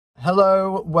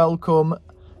Hello, welcome.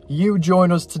 You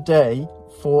join us today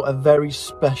for a very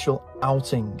special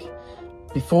outing.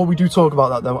 Before we do talk about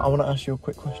that though, I want to ask you a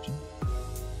quick question.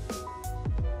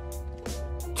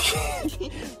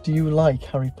 Do you like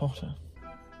Harry Potter?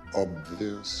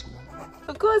 Obviously.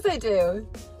 Of course I do.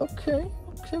 Okay,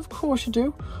 of course you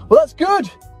do. Well, that's good,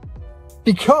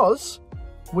 because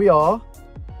we are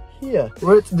here.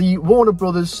 We're at the Warner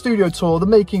Brothers studio tour, the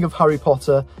making of Harry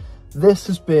Potter. This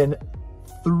has been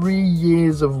 3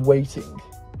 years of waiting.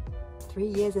 3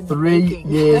 years in the 3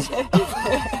 making. years.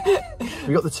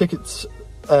 We got the tickets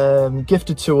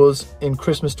gifted to us in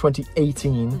Christmas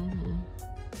 2018.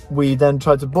 We then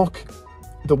tried to book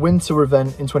the winter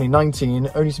event in 2019,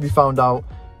 only to be found out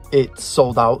it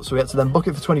sold out. So we had to then book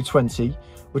it for 2020,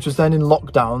 which was then in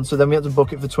lockdown. So then we had to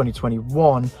book it for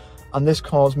 2021. And this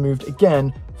car's moved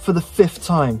again for the 5th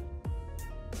time,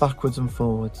 backwards and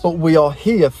forwards. But we are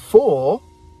here for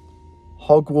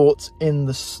Hogwarts in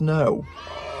the snow.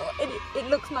 It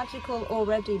looks magical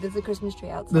already. There's a Christmas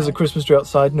tree outside. There's a Christmas tree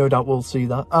outside, no doubt we'll see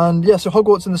that. And yeah, so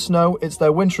Hogwarts in the snow, it's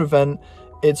their winter event.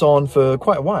 It's on for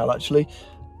quite a while actually.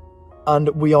 And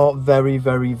we are very,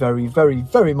 very, very, very,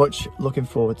 very much looking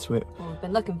forward to it. Well, we've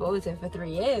been looking forward to it for 3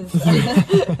 years. We've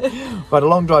had a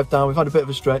long drive down, we've had a bit of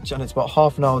a stretch, and it's about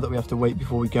half an hour that we have to wait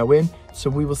before we go in. So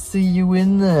we will see you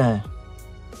in there.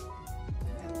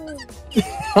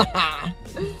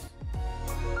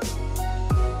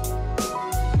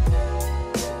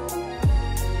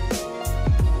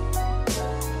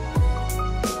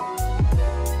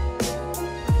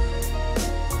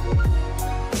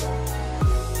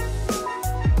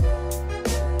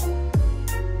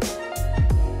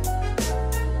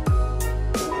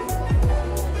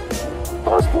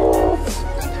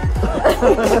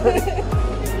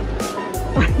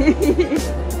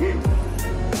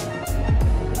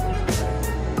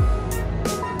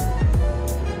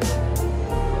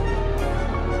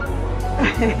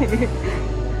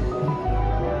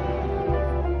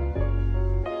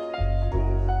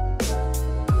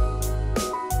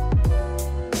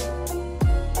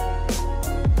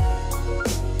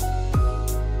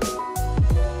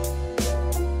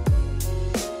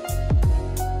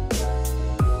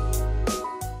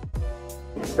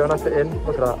 Don't I fit in?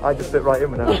 Look at that, I just fit right in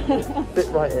with that. Fit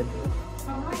right in.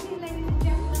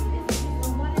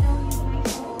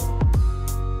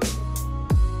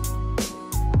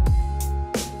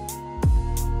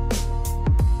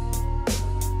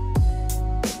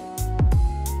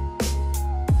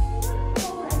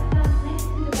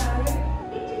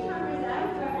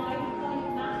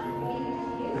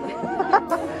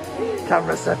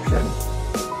 Camera reception.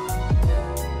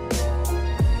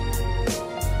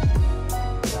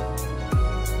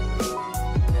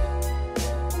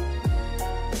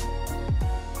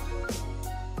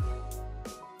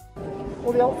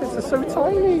 All the outfits are so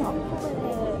tiny. I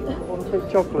want to take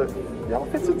chocolate. The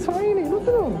outfits are tiny, look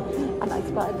at them. And I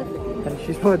spotted the food. And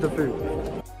she spotted the food.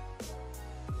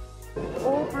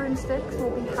 All broomsticks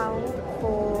will be held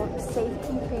for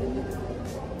safekeeping.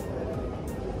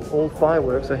 All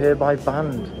fireworks are hereby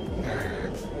banned.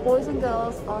 Boys and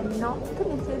girls are not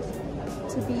permitted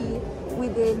to be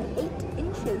within 8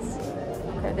 inches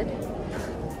of COVID.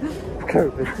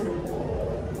 COVID.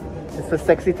 It's for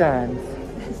sexy times.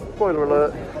 Spoiler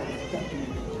alert.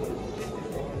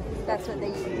 That's what they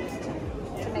used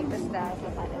to make the stairs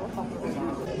look like they were falling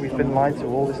down. We've been lied to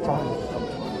all this time.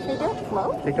 They don't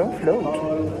float? They don't float.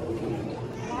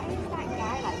 Why is that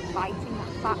guy like biting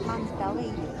that fat man's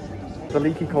belly? The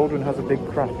leaky cauldron has a big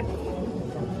crack. Do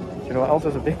you know what else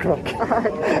has a big crack?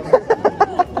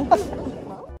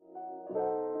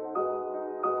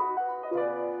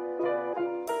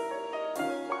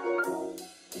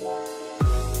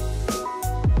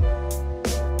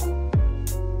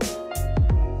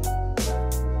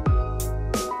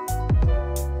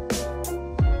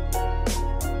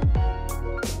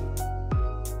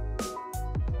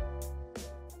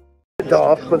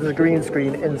 Dark, but there's a green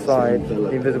screen inside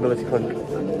the invisibility cloak.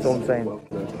 That's all I'm saying.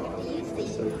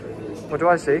 What do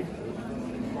I see?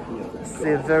 I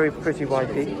see a very pretty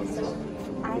wifey.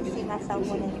 I see myself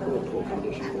wanting to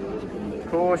look.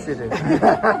 Of course you do.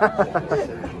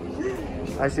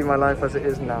 I see my life as it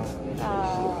is now.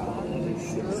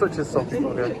 Such a soppy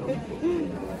bugger.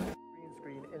 Green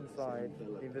screen inside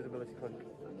the invisibility cloak.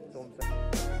 That's all I'm saying.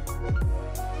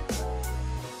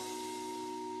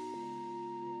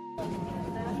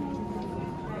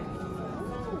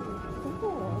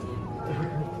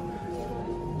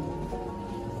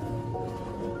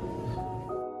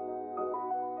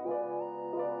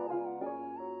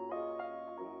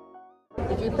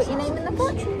 Did you put your name in the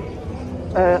pot?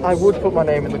 I would put my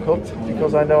name in the cup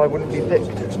because I know I wouldn't be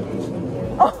picked.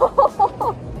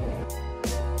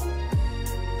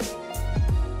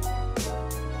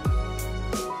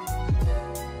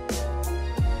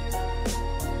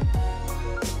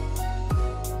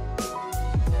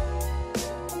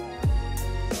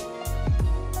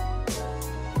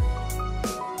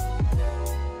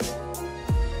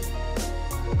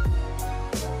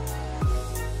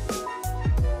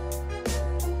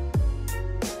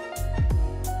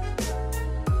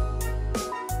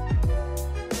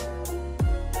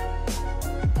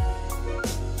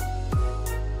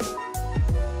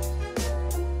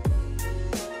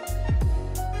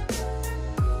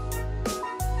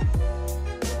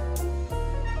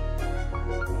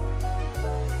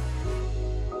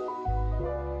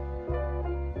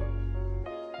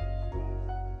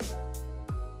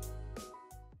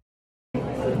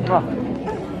 Ah.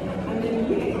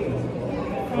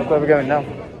 Look where we're going now.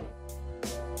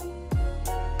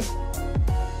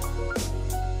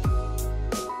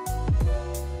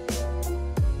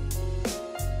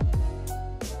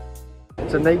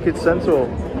 It's a naked centaur.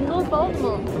 No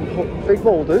boulders. Big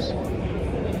boulders.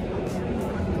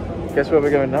 Guess where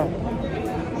we're going now?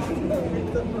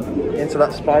 Into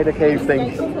that spider cave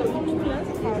thing.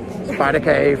 Spider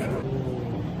cave.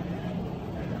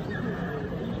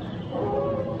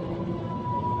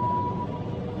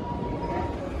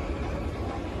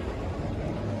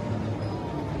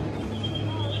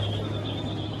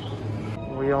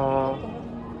 We are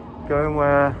going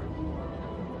where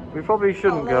we probably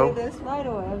shouldn't go. The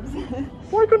spider webs.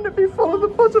 Why couldn't it be follow the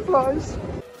butterflies?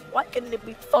 Why couldn't it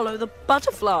be follow the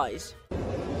butterflies?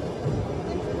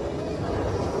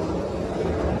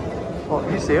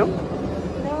 What, you see them?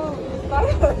 No,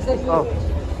 spider webs are huge. Oh.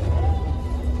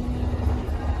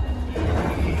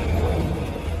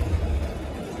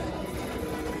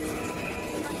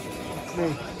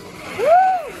 Me.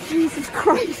 Jesus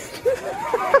Christ.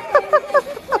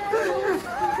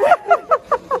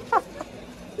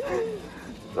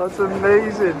 That's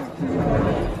amazing.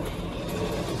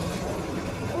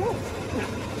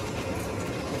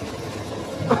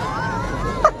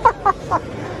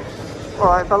 All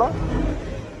right, fella.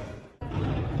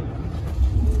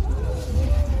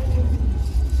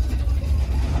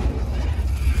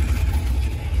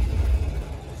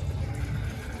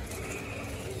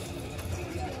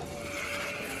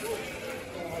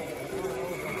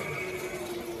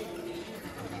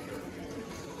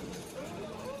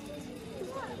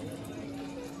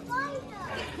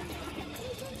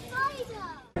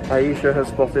 Aisha has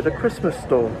spotted a Christmas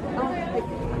store.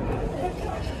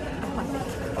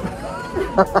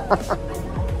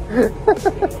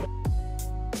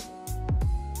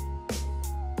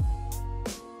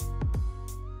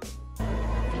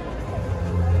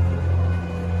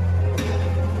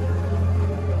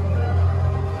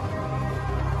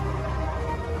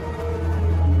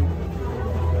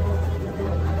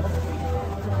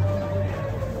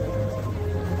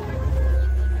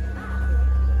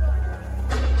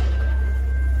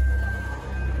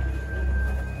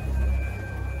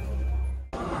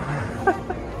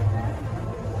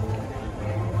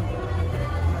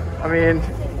 I mean,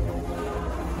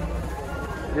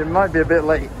 you might be a bit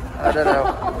late. I don't know.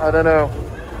 I don't know.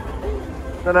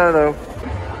 No, no, no.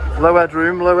 Low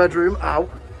headroom, low headroom. Ow.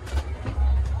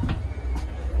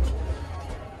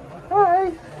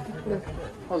 Hi.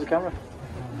 How's the camera?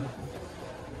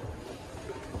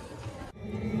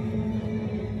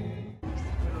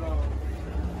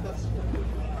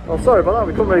 Oh, sorry about that.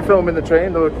 We couldn't really film in the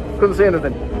train. Though, couldn't see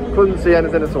anything. Couldn't see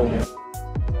anything at all.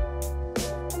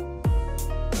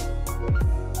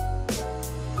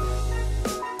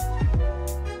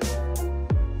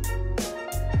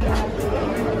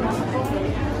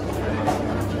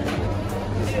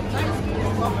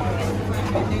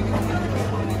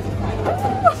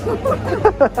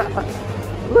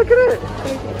 Look at it!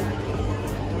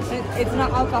 It's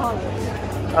not alcoholic.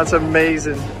 That's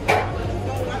amazing.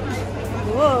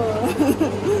 Whoa.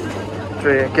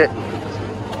 Drink it.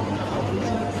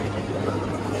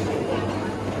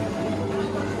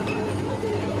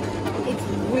 It's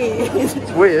weird.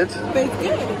 It's weird. But it's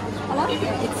good. I like it.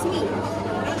 It's sweet.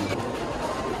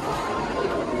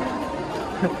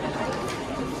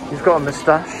 He's got a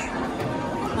moustache.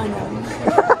 I know.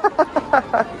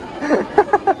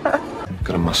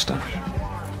 Got a mustache.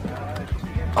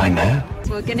 I know.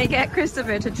 So we're gonna get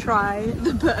Christopher to try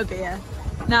the butterbeer.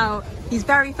 Now, he's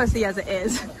very fussy as it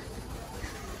is.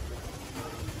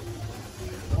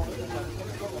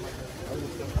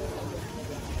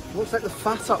 Looks like the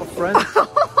fat out of Friends.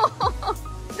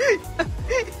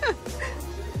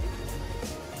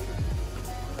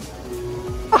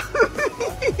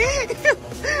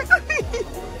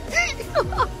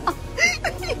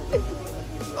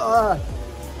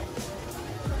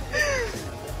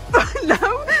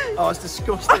 No. Oh, it's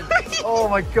disgusting. Oh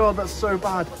my god, that's so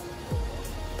bad.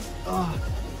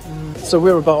 So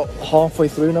we're about halfway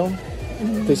through now.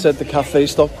 They said the cafe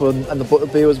stop and the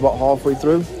butterbeer was about halfway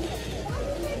through.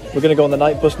 We're going to go on the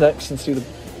night bus next and see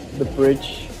the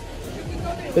bridge.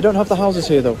 They don't have the houses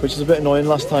here though, which is a bit annoying.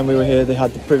 Last time we were here they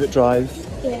had the privet drive.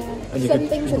 Yeah. And Some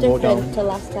things are different to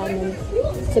last time and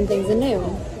some things are new.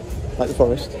 Like the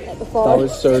forest. Like the That forest.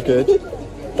 was so good.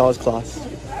 That was class.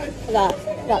 That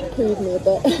pooed me a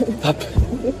bit.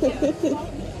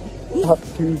 That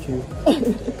pooed you.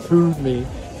 Pooed me.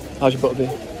 How's your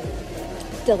butterbeer?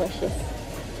 Delicious.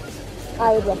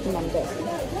 I would recommend it.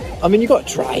 I mean, you got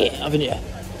to try it, haven't you?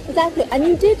 Exactly, and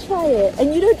you did try it,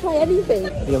 and you don't try anything.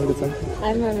 Are you having a good time?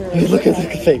 I'm having a Look at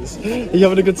the face. Are you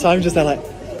having a good time? Just there like,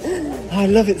 oh, I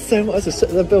love it so much.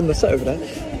 They're building the set over there.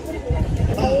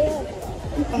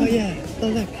 Oh yeah, oh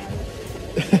look.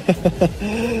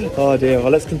 Oh dear,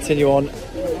 well let's continue on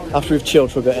after we've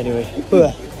chilled for a bit anyway.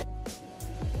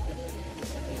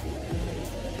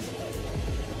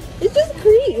 It's just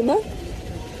cream.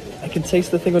 I can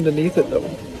taste the thing underneath it though.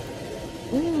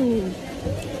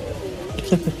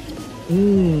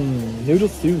 Noodle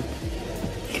soup.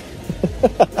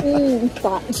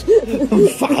 Fat.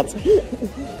 Fat.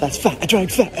 That's fat, I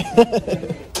drank fat.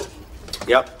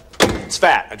 Yep, it's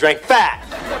fat. I drank fat.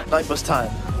 Night bus time.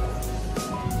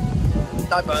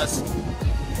 Night bus.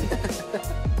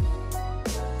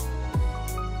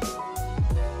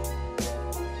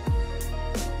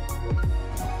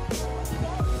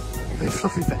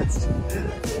 Fluffy beds.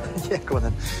 Yeah, go on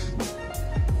then.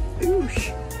 Oosh.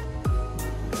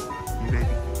 You ready?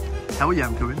 Hell yeah,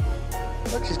 I'm coming.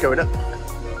 Look, she's going up.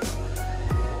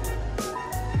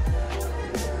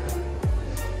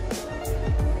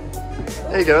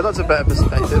 There you go, that's a better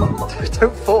perspective.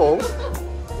 Don't fall.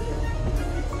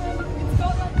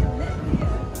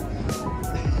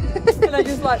 And I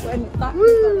just like went back.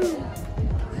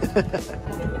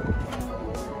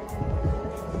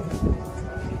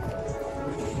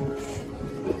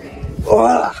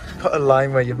 Oh, got a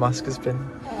line where your mask has been.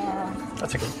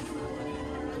 That's okay.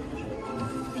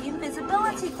 The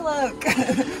invisibility cloak.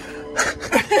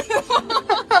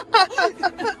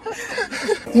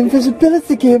 The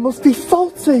invisibility gear must be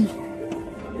faulty.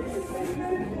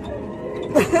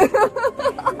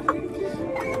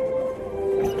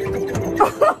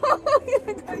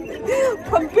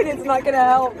 Pumping it's not gonna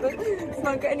help. It's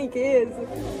not got any gears.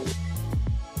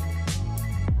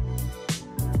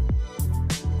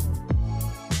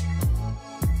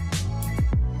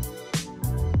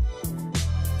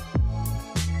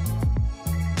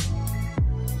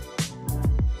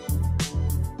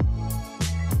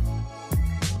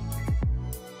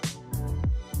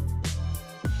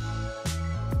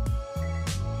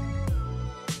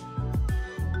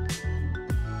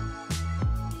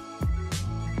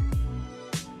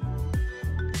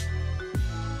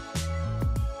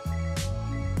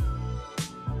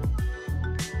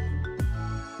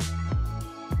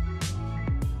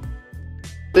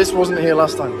 This wasn't here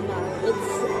last time.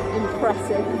 It's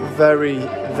impressive. Very,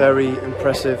 very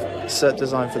impressive set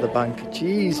design for the bank.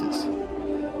 Jesus.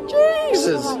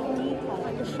 Jesus!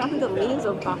 Like the chandeliers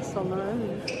are vast on their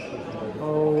own.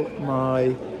 Oh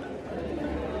my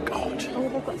god. Oh,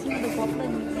 they've got some of the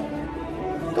goblins.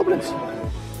 Goblins.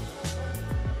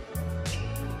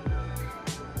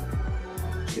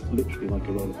 It's literally like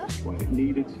a roller coaster ride. It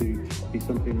needed to be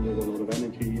something with a lot of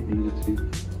energy. It needed to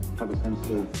have a sense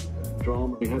of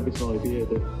drama. We had this idea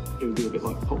that it would be a bit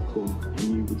like popcorn, and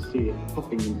you would see it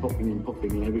popping and popping and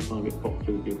popping, and every time it popped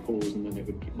there would be a pause, and then it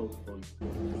would keep multiplying.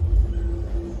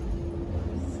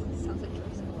 Sounds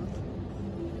interesting.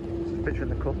 Picture in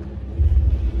the cup.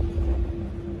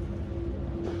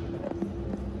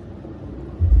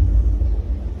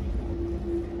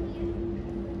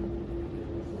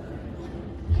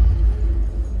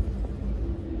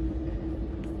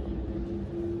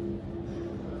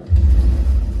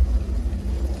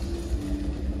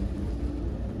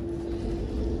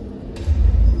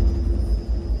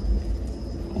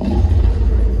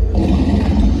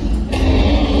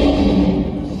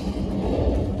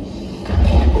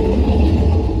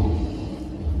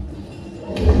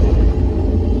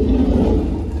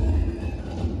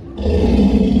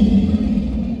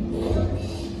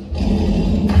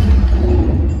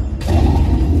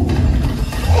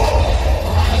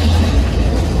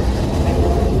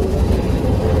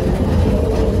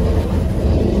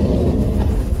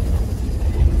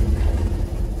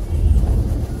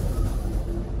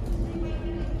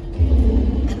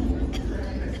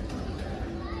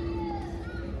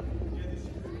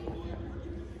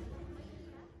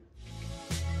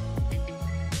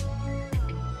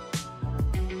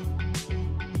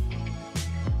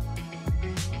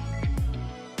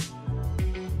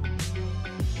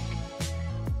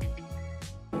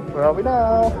 Where are we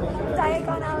now?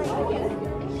 Diagonally.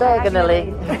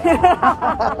 Diagonally.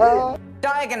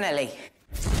 Diagonally.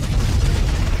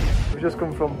 We've just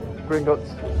come from Gringotts.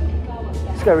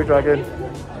 Scary Dragon.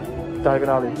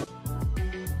 Diagonally.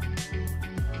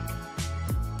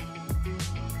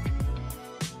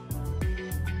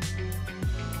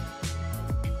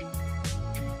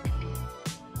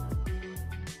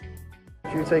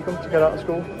 Should you take them to get out of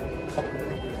school?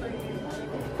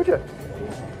 Would you?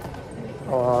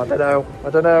 Oh, I don't know. I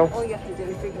don't know. All you have to do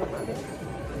is drink water.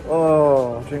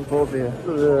 Oh, drink more beer.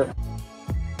 Ugh.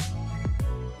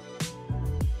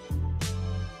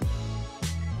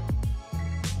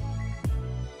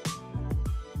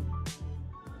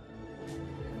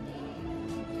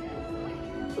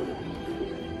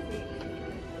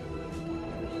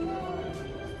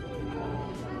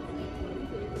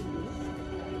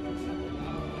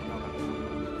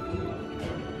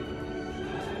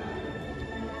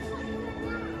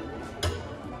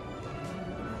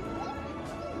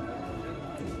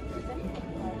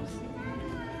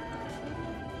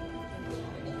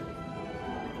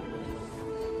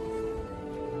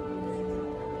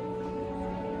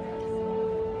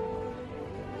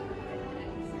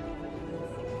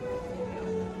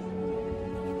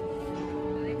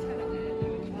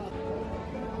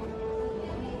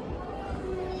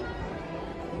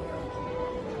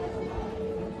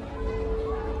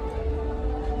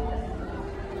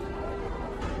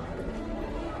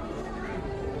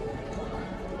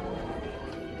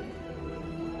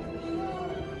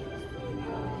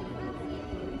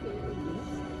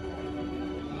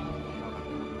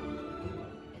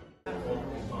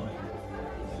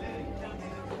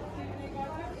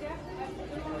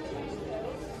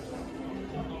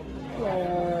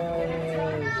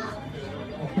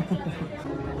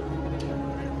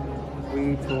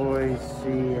 We toys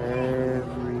see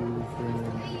everything.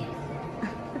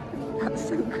 That's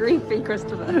so creepy,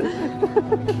 Christopher.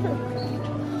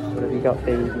 What have you got,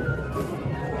 baby?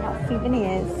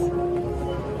 Souvenirs.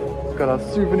 Got our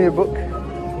souvenir book.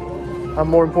 And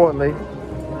more importantly,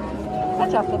 A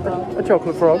chocolate frog. a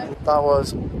chocolate frog. That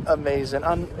was amazing.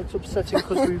 And it's upsetting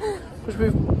because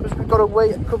we've got to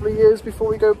wait a couple of years before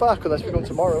we go back, unless we go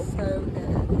tomorrow. So good.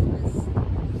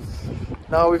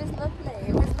 Now It was lovely.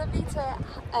 It was lovely to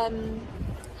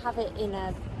have it in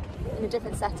a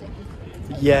different setting.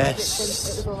 yes,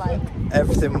 It was all like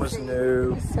everything was Christmassy.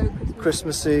 new, It was so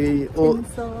Christmassy. All,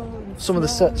 some of the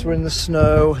sets were in the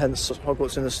snow, hence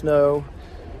Hogwarts in the snow.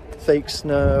 Fake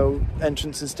snow,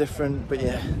 entrance is different, but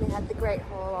yeah. We had the Great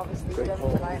Hall, obviously, Great done Hall,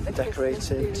 with, like, the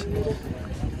decorated. Christmas food.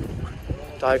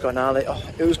 Diagon Alley, oh,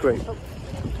 it was great.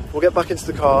 We'll get back into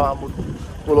the car and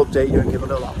we'll update you and give a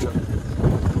little outro.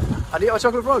 And eat our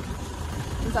chocolate frog.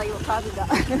 Is that you were proud of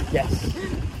that? Yes.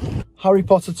 Harry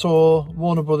Potter tour,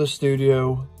 Warner Brothers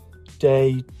Studio,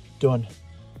 day done.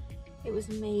 It was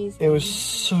amazing. It was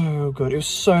so good. It was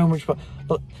so much fun.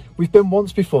 But we've been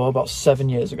once before, about 7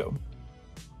 years ago.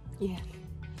 Yeah.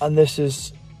 And this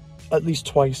is at least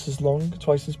twice as long,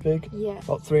 twice as big. Yeah.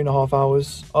 About 3.5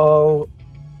 hours. Oh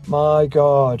my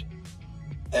God.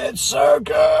 It's so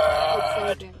good. It's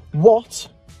so good. What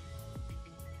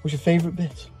was your favourite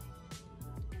bit?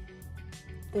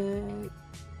 The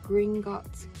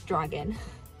Gringotts dragon.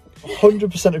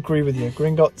 100% agree with you.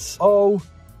 Gringotts. Oh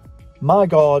my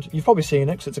God. You've probably seen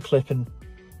it because it's a clip in,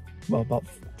 well, about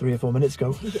 3 or 4 minutes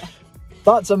ago. Yeah.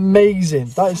 That's amazing.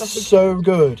 That is so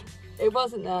good. It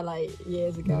wasn't there like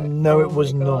years ago. No, Oh it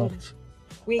was my God. not.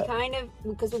 We kind of,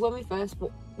 because when we first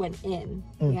went in,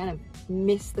 we kind of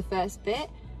missed the first bit,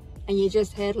 and you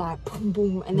just heard like boom,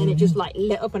 boom, and then it just like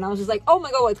lit up, and I was just like, oh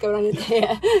my God, what's going on in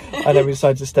here? And then we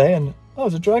decided to stay, and oh,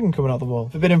 there's a dragon coming out the wall.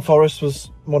 Forbidden Forest was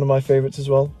one of my favourites as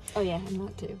well. Oh yeah, and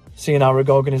that too. Seeing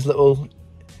Aragog and his little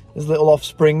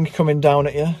offspring coming down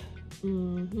at you.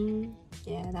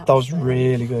 Yeah, That was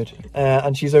really good.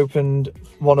 And she's opened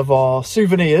one of our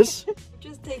souvenirs.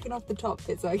 Just taking off the top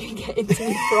bit so I can get into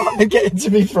my frog. Get into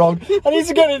me frog. I need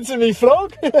to get into me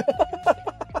frog.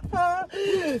 I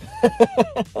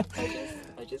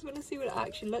just want to see what it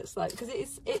actually looks like, because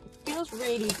it feels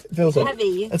really Feels it.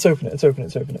 heavy. Let's open it. Let's open it.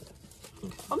 Let's open it.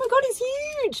 Oh my God, it's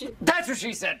huge! That's what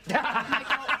she said.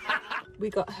 We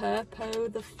got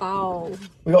Herpo the Fowl.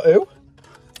 We got who?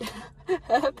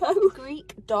 Herpo,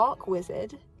 Greek dark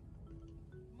wizard,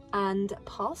 and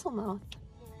Parselmouth.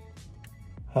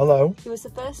 Hello. He was the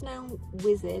first known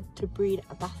wizard to breed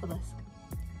a basilisk.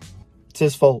 It's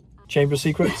his fault. Chamber of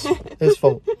Secrets. His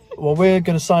fault. Well, we're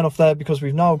going to sign off there because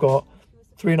we've now got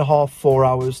 3.5, 4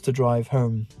 hours to drive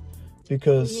home.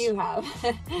 Because You have.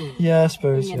 yeah, I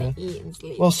suppose. I'm gonna Yeah. eat and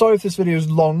sleep. Well, sorry if this video is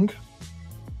long.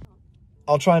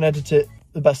 I'll try and edit it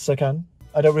the best I can.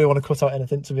 I don't really want to cut out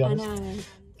anything, to be honest.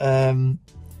 I know.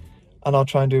 And I'll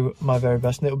try and do my very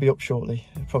best, and it'll be up shortly,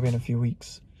 probably in a few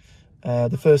weeks.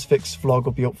 The first fix vlog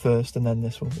will be up first, and then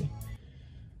this will be.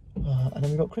 And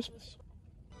then we got Christmas.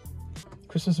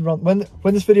 Christmas around when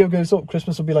this video goes up,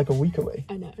 Christmas will be like a week away.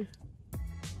 I know.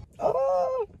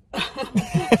 Oh. I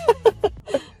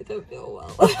don't feel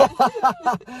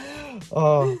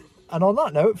well. And on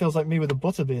that note, it feels like me with a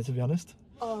butterbeer, to be honest.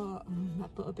 Oh,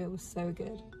 that butterbeer was so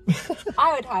good.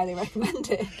 I would highly recommend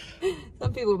it.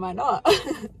 Some people might not.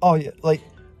 Oh yeah, like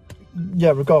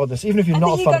yeah. Regardless, even if you're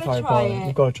not a fan of Harry Potter,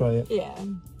 you've got to try it. Yeah.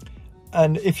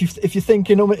 And if you're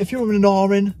thinking, if you're in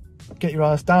an get your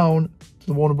ass down to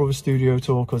the Warner Brothers studio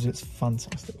tour, because it's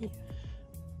fantastic. Yeah.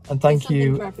 And thank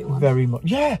you very much.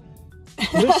 Yeah,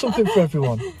 there is something for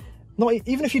everyone. Not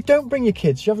even if you don't bring your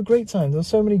kids, you have a great time. There's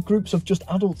so many groups of just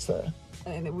adults there.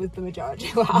 And with the majority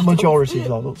of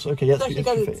adults. Okay, yeah, let's be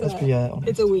honest.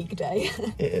 It's a weekday.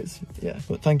 It is, yeah.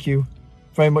 But thank you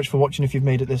very much for watching if you've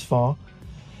made it this far.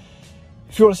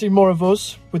 If you want to see more of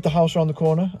us with the house around the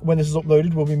corner, when this is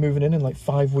uploaded, we'll be moving in like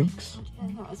 5 weeks. Yeah,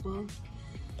 that as well.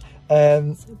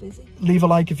 So busy. Leave a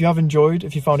like if you have enjoyed,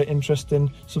 if you found it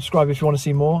interesting. Subscribe if you want to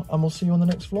see more, and we'll see you on the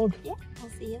next vlog. Yeah, I'll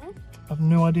see you then. I have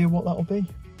no idea what that'll be.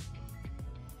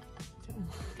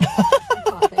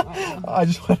 I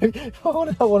just want to.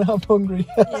 I'm hungry.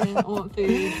 Yeah, I want food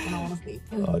and I want to sleep.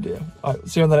 Oh dear. All right,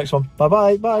 see you on the next one.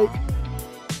 Bye.